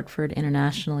of Hartford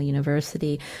International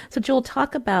University. So Joel,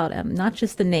 talk about not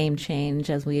just the name change,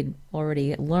 as we had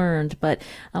already learned, but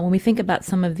when we think about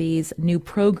some of these new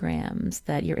programs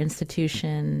that your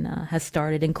institution has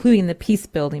started, including the peace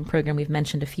building program we've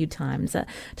mentioned a few times.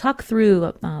 Talk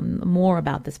through more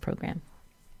about this program.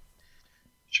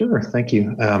 Sure, thank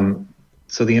you.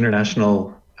 So the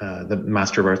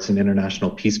Master of Arts in International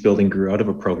Peace Building grew out of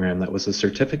a program that was a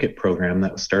certificate program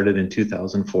that was started in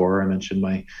 2004. I mentioned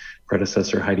my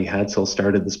predecessor, Heidi Hadsell,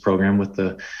 started this program with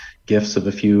the gifts of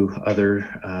a few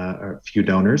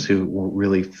donors who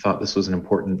really thought this was an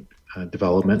important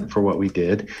development for what we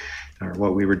did or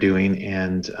what we were doing.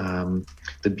 And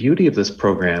the beauty of this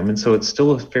program, and so it's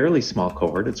still a fairly small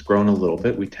cohort, it's grown a little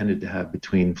bit. We tended to have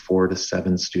between 4 to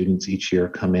 7 students each year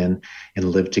come in and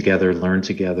live together, learn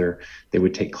together. They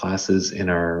would take classes in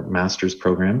our master's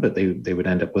program, but they would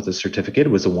end up with a certificate.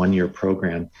 It was a 1-year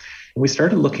program. And we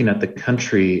started looking at the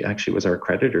country. Actually, it was our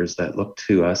accreditors that looked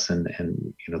to us and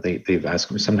they've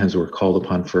asked, sometimes we're called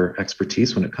upon for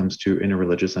expertise when it comes to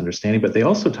interreligious understanding, but they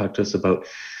also talked to us about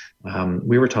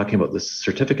we were talking about this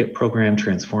certificate program,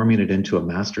 transforming it into a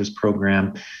master's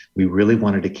program. We really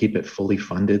wanted to keep it fully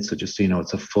funded. So just so you know,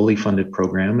 it's a fully funded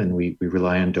program, and we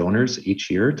rely on donors each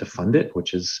year to fund it,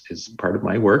 which is part of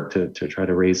my work to try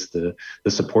to raise the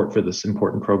support for this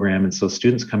important program. And so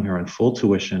students come here on full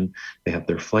tuition. They have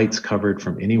their flights covered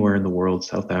from anywhere in the world.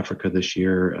 South Africa this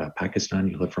year, Pakistan,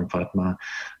 you heard from Fatma,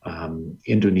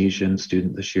 Indonesian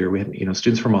student this year. We have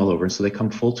students from all over. So they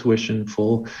come full tuition,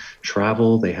 full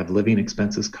travel. They have living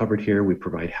expenses covered here. We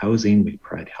provide housing, we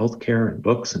provide healthcare and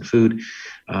books and food.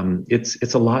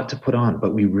 It's a lot to put on,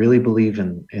 but we really believe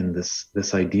in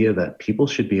this idea that people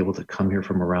should be able to come here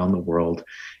from around the world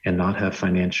and not have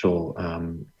finances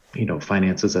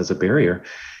as a barrier.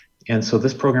 And so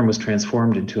this program was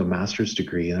transformed into a master's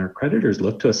degree, and our accreditors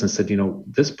looked to us and said,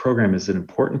 this program is an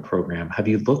important program. Have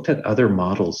you looked at other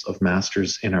models of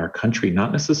masters in our country?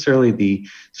 Not necessarily the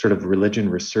sort of religion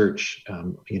research,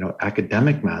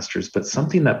 academic masters, but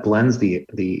something that blends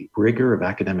the rigor of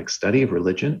academic study of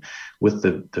religion with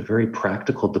the very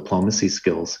practical diplomacy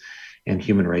skills and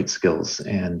human rights skills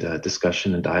and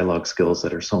discussion and dialogue skills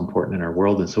that are so important in our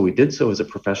world. And so we did so as a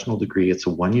professional degree. It's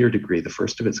a one-year degree, the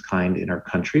first of its kind in our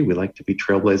country. We like to be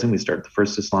trailblazing. We started the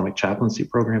first Islamic chaplaincy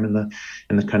program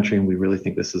in the country, and we really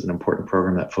think this is an important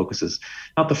program that focuses,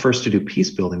 not the first to do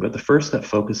peace building, but the first that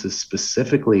focuses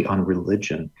specifically on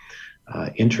religion,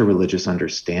 interreligious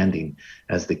understanding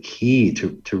as the key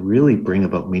to really bring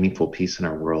about meaningful peace in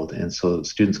our world. And so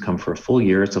students come for a full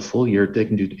year. It's a full year they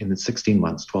can do in 16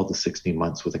 months, 12 to 16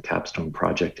 months with a capstone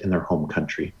project in their home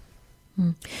country.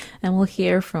 And we'll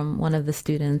hear from one of the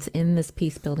students in this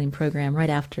peace building program right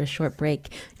after a short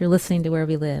break. You're listening to Where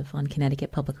We Live on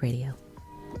Connecticut Public Radio.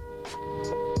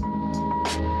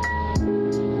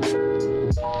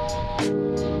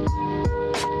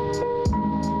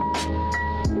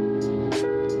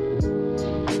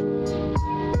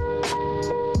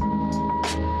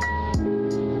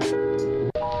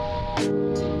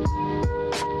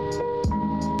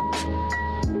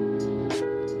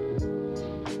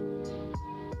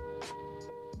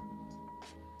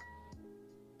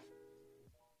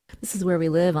 This is Where We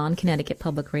Live on Connecticut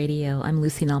Public Radio. I'm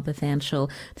Lucy Nalpathanchel.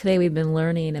 Today we've been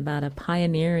learning about a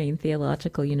pioneering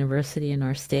theological university in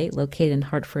our state located in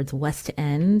Hartford's West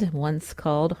End, once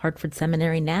called Hartford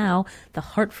Seminary, now the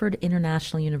Hartford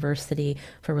International University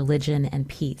for Religion and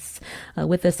Peace.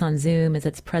 With us on Zoom is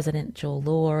its president, Joel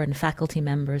Lohr, and faculty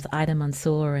members Ida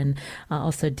Mansour and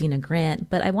also Dina Grant.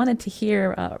 But I wanted to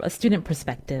hear a student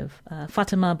perspective.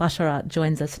 Fatima Basharat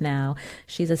joins us now.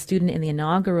 She's a student in the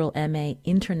inaugural MA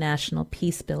International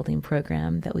Peace Building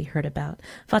program that we heard about.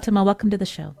 Fatima, welcome to the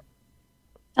show.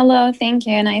 Hello, thank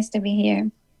you. Nice to be here.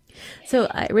 So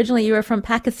originally you were from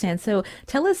Pakistan. So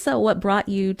tell us what brought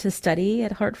you to study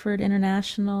at Hartford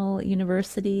International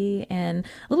University and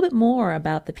a little bit more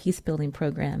about the peace building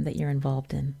program that you're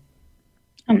involved in.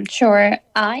 Sure.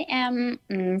 I am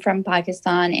from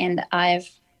Pakistan, and I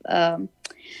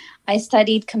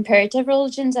studied comparative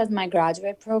religions as my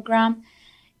graduate program.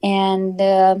 And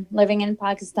living in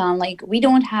Pakistan, we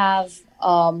don't have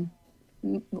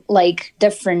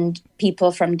different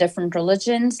people from different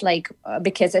religions,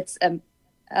 because it's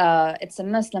a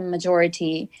Muslim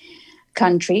majority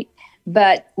country,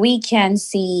 but we can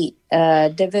see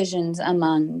divisions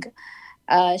among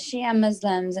Shia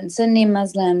Muslims and Sunni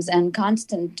Muslims and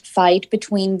constant fight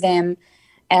between them.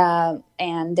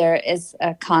 And there is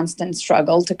a constant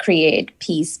struggle to create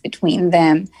peace between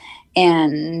them.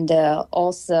 And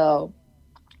also,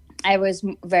 I was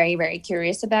very, very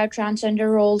curious about transgender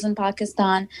roles in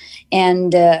Pakistan,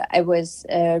 and I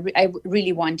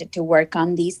really wanted to work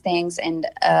on these things, and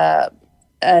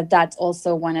that's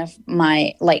also one of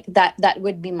my that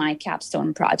would be my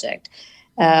capstone project,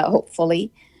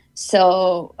 hopefully.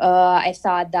 So I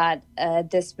thought that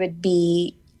this would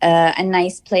be a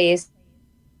nice place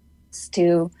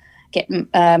to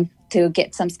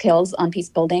get some skills on peace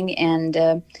building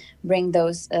and bring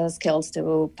those skills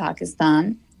to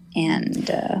Pakistan. And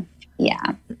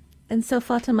And so,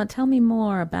 Fatima, tell me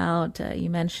more about, you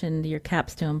mentioned your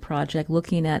capstone project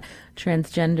looking at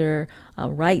transgender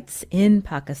rights in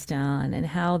Pakistan and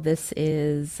how this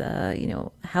is,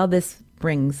 how this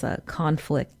brings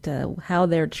conflict, how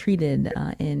they're treated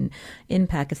in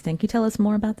Pakistan. Can you tell us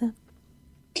more about that?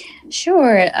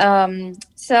 Sure.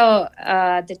 So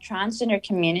the transgender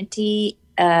community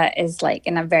is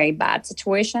in a very bad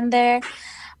situation there.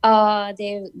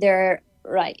 Their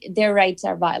rights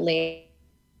are violated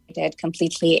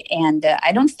completely, and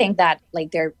I don't think that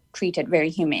they're treated very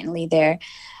humanely there.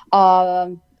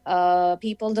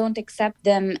 People don't accept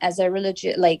them as a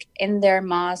religion, in their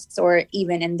mosques or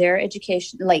even in their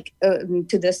education,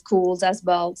 to the schools as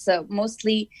well. So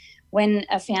mostly when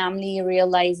a family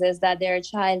realizes that their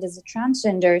child is a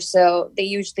transgender, so they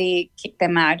usually kick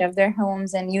them out of their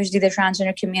homes, and usually the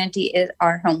transgender community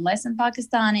are homeless in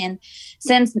Pakistan. And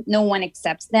since no one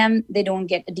accepts them, they don't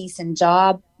get a decent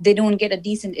job. They don't get a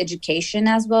decent education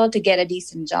as well to get a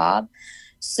decent job.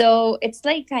 So it's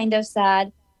kind of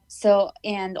sad. So,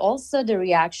 and also the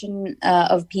reaction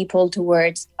of people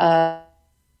towards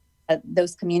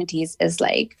those communities is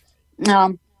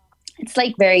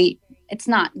it's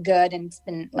not good, and it's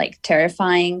been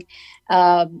terrifying.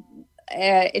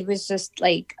 It was just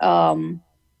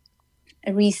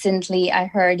recently I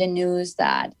heard the news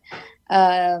that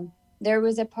there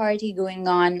was a party going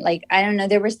on, like, I don't know,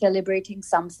 they were celebrating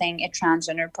something, a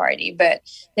transgender party, but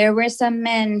there were some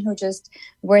men who just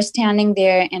were standing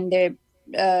there and they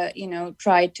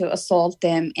tried to assault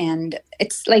them. And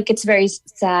it's very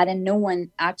sad, and no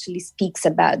one actually speaks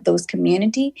about those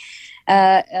community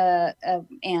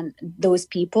and those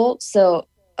people. So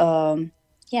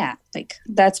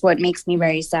that's what makes me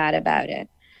very sad about it.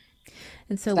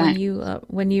 And so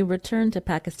when you return to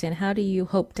Pakistan, how do you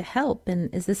hope to help?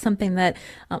 And is this something that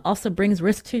also brings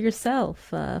risk to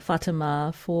yourself,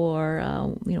 Fatima, for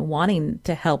wanting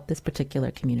to help this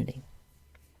particular community?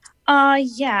 I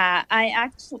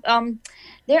actually,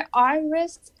 there are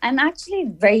risks. I'm actually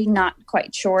very not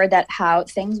quite sure that how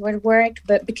things would work,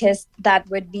 but because that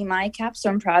would be my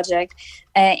capstone project,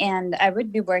 and I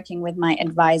would be working with my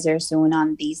advisor soon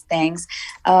on these things.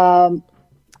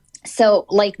 So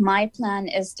like my plan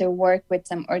is to work with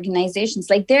some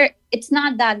organizations. Like it's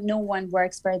not that no one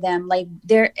works for them. Like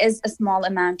there is a small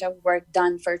amount of work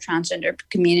done for transgender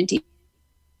community,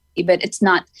 but it's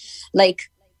not like,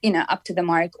 up to the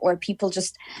mark, or people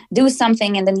just do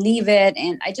something and then leave it.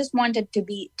 And I just wanted to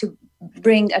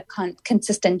bring a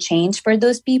consistent change for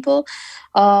those people.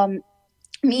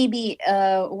 Maybe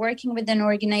working with an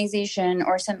organization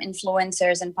or some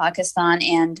influencers in Pakistan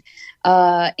and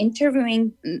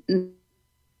interviewing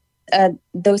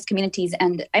those communities.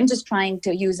 And I'm just trying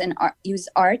to use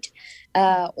art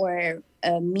or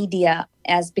media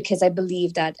because I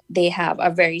believe that they have a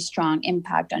very strong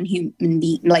impact on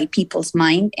people's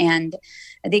mind, and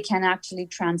they can actually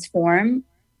transform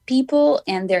people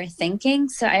and their thinking.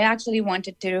 So I actually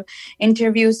wanted to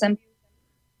interview some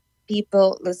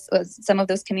people, some of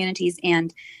those communities,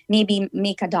 and maybe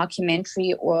make a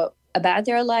documentary about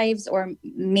their lives, or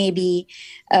maybe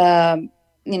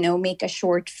make a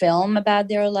short film about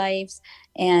their lives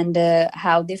and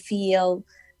how they feel,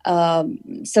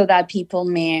 so that people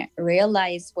may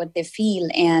realize what they feel,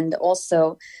 and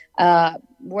also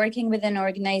working with an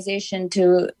organization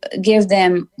to give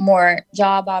them more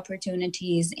job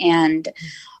opportunities and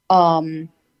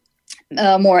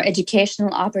more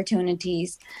educational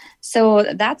opportunities. So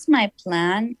that's my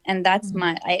plan, and that's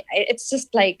it's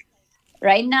just like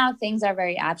right now things are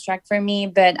very abstract for me,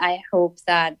 but I hope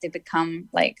that they become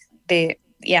they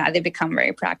become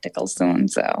very practical soon.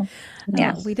 So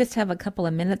yeah, we just have a couple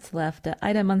of minutes left.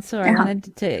 Ida Mansour, I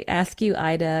wanted to ask you,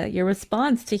 Ida, your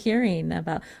response to hearing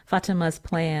about Fatima's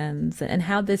plans and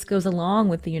how this goes along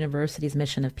with the university's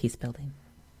mission of peace building.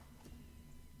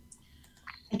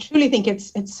 I truly think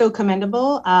it's so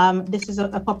commendable. This is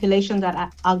a population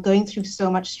that are going through so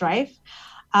much strife,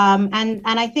 and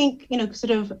I think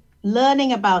sort of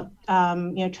learning about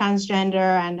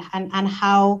transgender and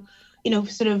how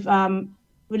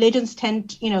religions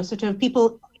tend sort of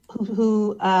people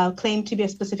who claim to be a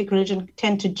specific religion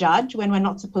tend to judge when we're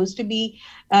not supposed to be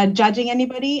judging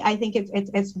anybody. I think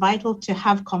it's vital to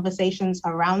have conversations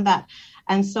around that,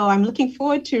 and so I'm looking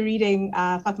forward to reading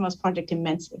Fatima's project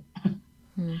immensely.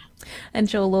 And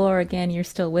Joel Lohr, again, you're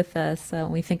still with us.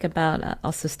 When we think about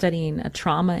also studying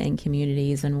trauma in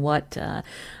communities and what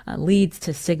leads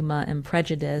to stigma and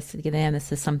prejudice, again,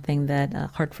 this is something that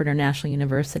Hartford International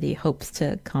University hopes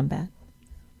to combat.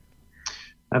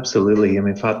 Absolutely. I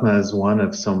mean, Fatima is one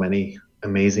of so many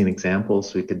amazing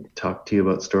examples. We could talk to you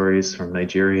about stories from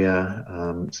Nigeria,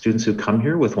 students who come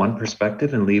here with one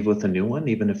perspective and leave with a new one,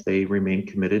 even if they remain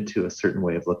committed to a certain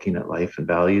way of looking at life and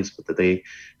values, but that they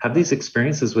have these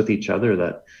experiences with each other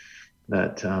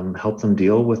that help them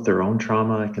deal with their own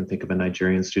trauma. I can think of a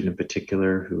Nigerian student in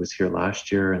particular who was here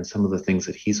last year, and some of the things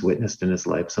that he's witnessed in his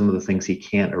life, some of the things he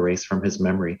can't erase from his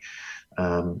memory.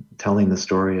 Telling the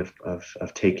story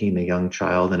of taking a young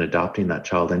child and adopting that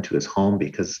child into his home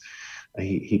because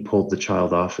he pulled the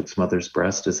child off its mother's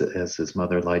breast as his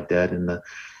mother lied dead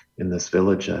in this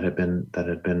village that had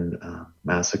been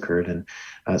massacred.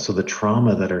 And so the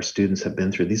trauma that our students have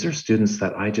been through, these are students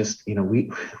that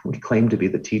we claim to be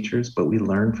the teachers, but we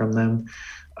learn from them.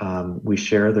 We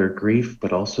share their grief,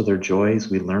 but also their joys.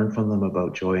 We learn from them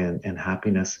about joy and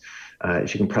happiness.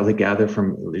 As you can probably gather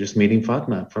from just meeting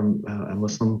Fatima, from a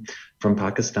Muslim from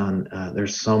Pakistan,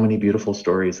 there's so many beautiful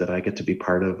stories that I get to be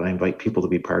part of. I invite people to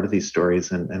be part of these stories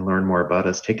and learn more about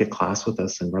us. Take a class with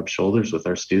us and rub shoulders with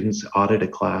our students. Audit a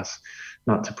class,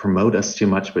 not to promote us too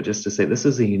much, but just to say this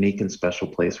is a unique and special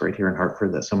place right here in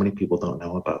Hartford that so many people don't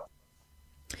know about.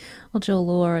 Well, Joel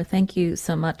Lohr, thank you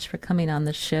so much for coming on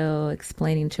the show,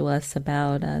 explaining to us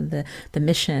about the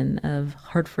mission of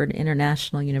Hartford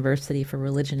International University for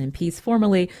Religion and Peace,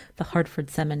 formerly the Hartford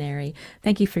Seminary.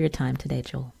 Thank you for your time today,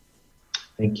 Joel.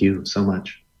 Thank you so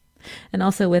much. And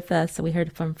also with us, we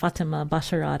heard from Fatima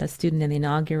Basharat, a student in the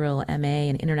inaugural MA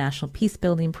in International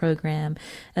Peacebuilding program,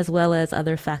 as well as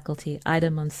other faculty,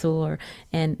 Ida Mansour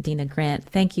and Dina Grant.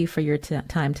 Thank you for your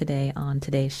time today on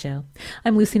today's show.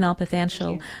 I'm Lucy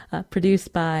Nalpathanchel,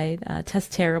 produced by Tess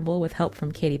Terrible with help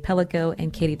from Katie Pellico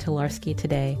and Katie Tolarski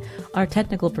today. Our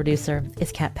technical producer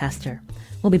is Kat Pastor.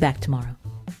 We'll be back tomorrow.